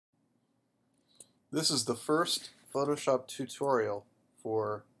This is the first Photoshop tutorial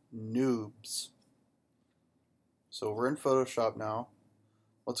for noobs. So we're in Photoshop now.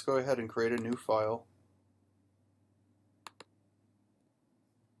 Let's go ahead and create a new file.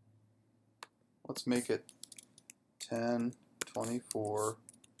 Let's make it 1024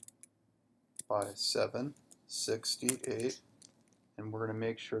 by 768, and we're going to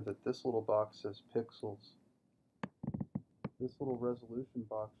make sure that this little box says pixels. This little resolution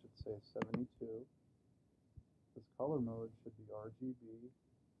box should say 72. This color mode should be RGB.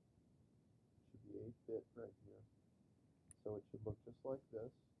 Should be 8-bit right here. So it should look just like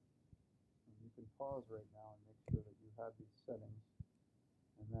this. And you can pause right now and make sure that you have these settings.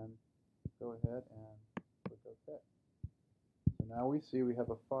 And then go ahead and click OK. So now we see we have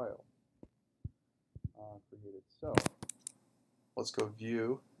a file created. So let's go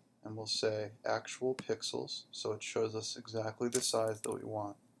View, and we'll say Actual Pixels, so it shows us exactly the size that we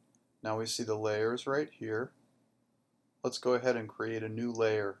want. Now we see the layers right here. Let's go ahead and create a new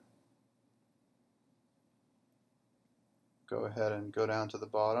layer. Go ahead and go down to the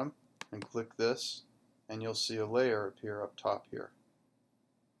bottom and click this, and you'll see a layer appear up top here.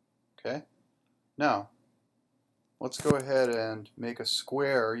 Okay? Now, let's go ahead and make a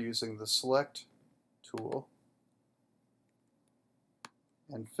square using the Select tool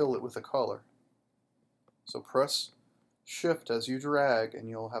and fill it with a color. So press Shift as you drag and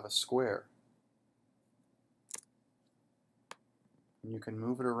you'll have a square. And you can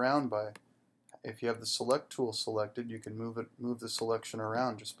move it around by, if you have the Select tool selected, you can move the selection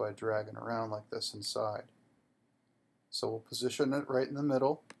around just by dragging around like this inside. So we'll position it right in the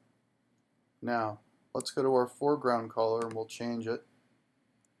middle. Now, let's go to our foreground color and we'll change it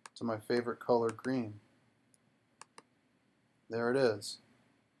to my favorite color, green. There it is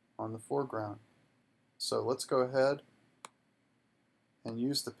on the foreground. So let's go ahead and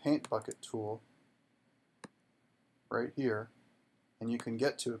use the paint bucket tool right here, and you can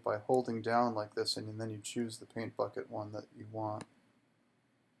get to it by holding down like this, and then you choose the paint bucket one that you want.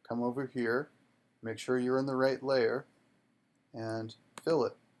 Come over here, make sure you're in the right layer, and fill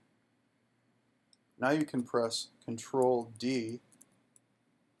it. Now you can press Control D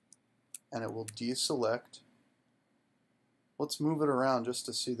and it will deselect. Let's move it around just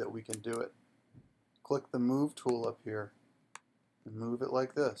to see that we can do it. Click the Move tool up here and move it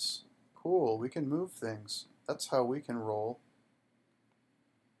like this. Cool, we can move things. That's how we can roll.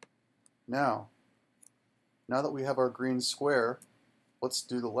 Now that we have our green square, let's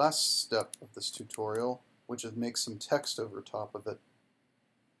do the last step of this tutorial, which is make some text over top of it.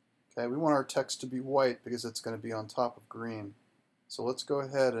 Okay, we want our text to be white because it's going to be on top of green. So let's go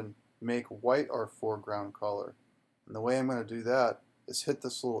ahead and make white our foreground color. And the way I'm going to do that is hit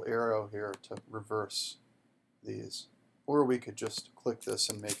this little arrow here to reverse these. Or we could just click this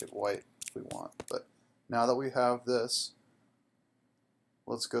and make it white if we want. But now that we have this,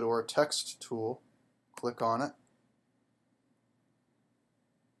 let's go to our text tool, click on it,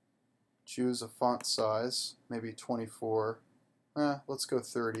 choose a font size, maybe 24, let's go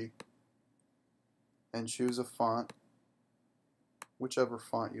 30, and choose a font, whichever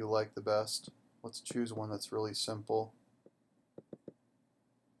font you like the best. Let's choose one that's really simple.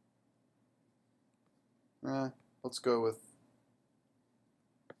 Let's go with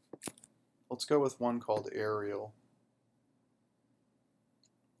one called Arial.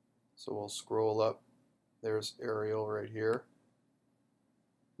 So we'll scroll up. There's Arial right here.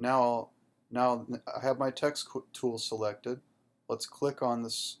 Now I have my text tool selected. Let's click on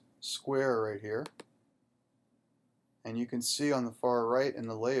this square right here. And you can see on the far right in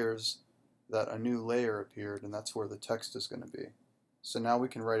the layers that a new layer appeared, and that's where the text is going to be. So now we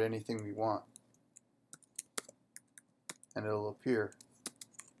can write anything we want, and it'll appear.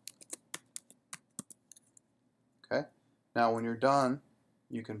 Okay? Now when you're done,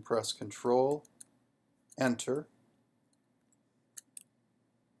 you can press Control, Enter,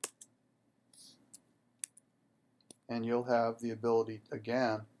 and you'll have the ability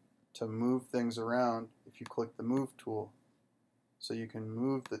again to move things around if you click the Move tool. So you can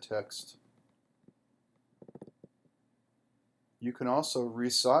move the text. You can also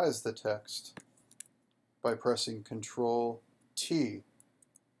resize the text by pressing Control T.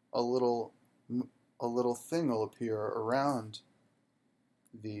 A little thing will appear around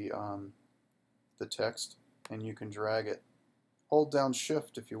the text, and you can drag it. Hold down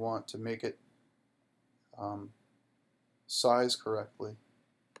Shift if you want to make it size correctly.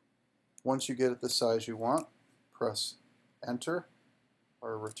 Once you get it the size you want, press Enter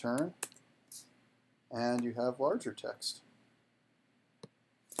or Return, and you have larger text.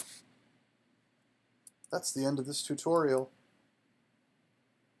 That's the end of this tutorial.